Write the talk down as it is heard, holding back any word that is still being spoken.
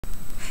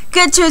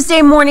Good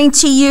Tuesday morning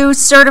to you,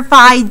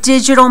 certified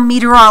digital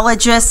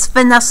meteorologist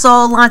Vanessa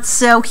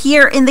Alonso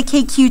here in the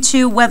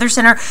KQ2 Weather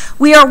Center.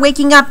 We are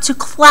waking up to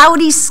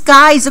cloudy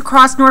skies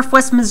across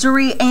northwest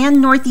Missouri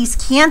and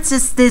northeast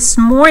Kansas this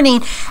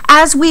morning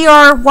as we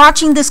are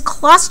watching this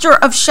cluster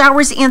of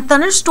showers and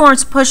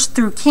thunderstorms push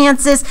through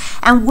Kansas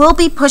and will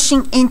be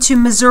pushing into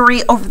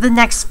Missouri over the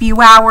next few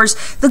hours.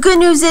 The good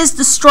news is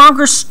the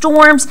stronger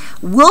storms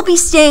will be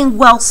staying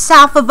well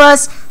south of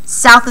us,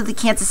 south of the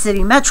Kansas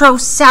City Metro,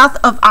 south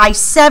of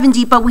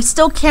I-70, but we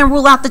still can't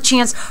rule out the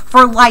chance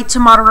for light to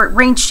moderate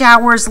rain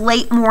showers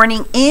late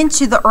morning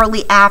into the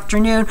early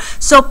afternoon.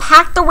 So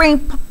pack the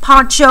rain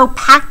poncho,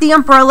 pack the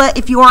umbrella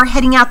if you are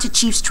heading out to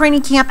Chiefs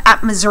training camp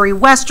at Missouri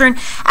Western,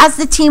 as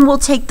the team will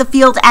take the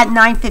field at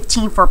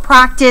 9:15 for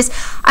practice.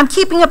 I'm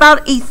keeping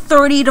about a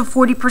 30 to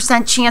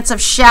 40% chance of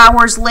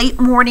showers late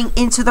morning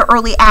into the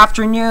early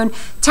afternoon.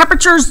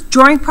 Temperatures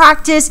during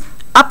practice,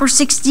 upper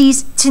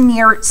 60s to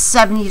near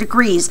 70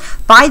 degrees.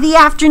 By the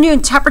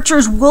afternoon,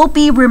 temperatures will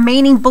be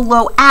remaining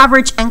below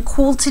average and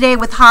cool today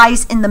with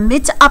highs in the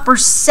mid to upper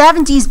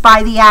 70s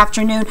by the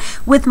afternoon,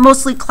 with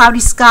mostly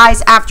cloudy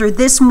skies after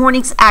this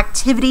morning's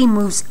activity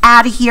moves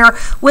out of here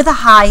with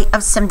a high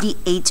of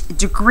 78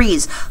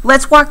 degrees.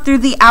 Let's walk through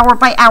the hour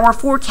by hour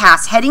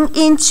forecast. Heading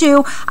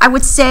into, I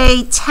would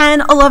say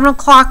 10, 11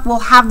 o'clock, we'll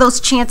have those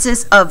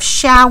chances of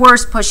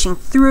showers pushing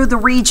through the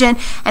region,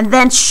 and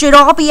then should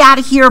all be out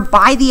of here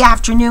by the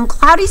afternoon.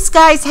 Cloudy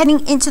skies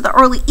heading into the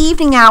early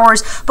evening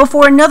hours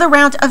before another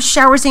round of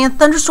showers and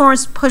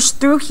thunderstorms push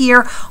through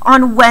here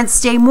on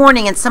Wednesday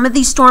morning. And some of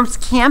these storms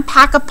can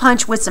pack a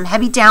punch with some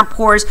heavy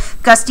downpours,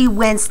 gusty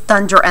winds,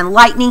 thunder, and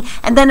lightning.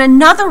 And then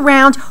another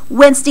round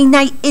Wednesday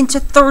night into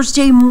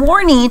Thursday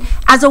morning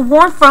as a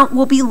warm front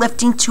will be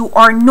lifting to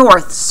our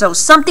north. So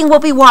something we'll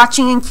be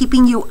watching and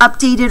keeping you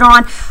updated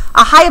on.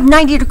 A high of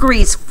 90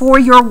 degrees for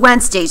your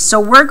Wednesday. So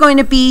we're going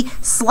to be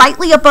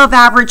slightly above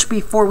average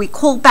before we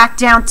cool back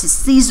down to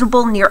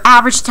seasonable near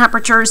average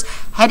temperatures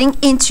heading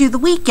into the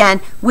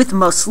weekend with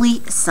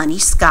mostly sunny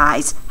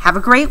skies. Have a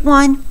great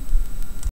one.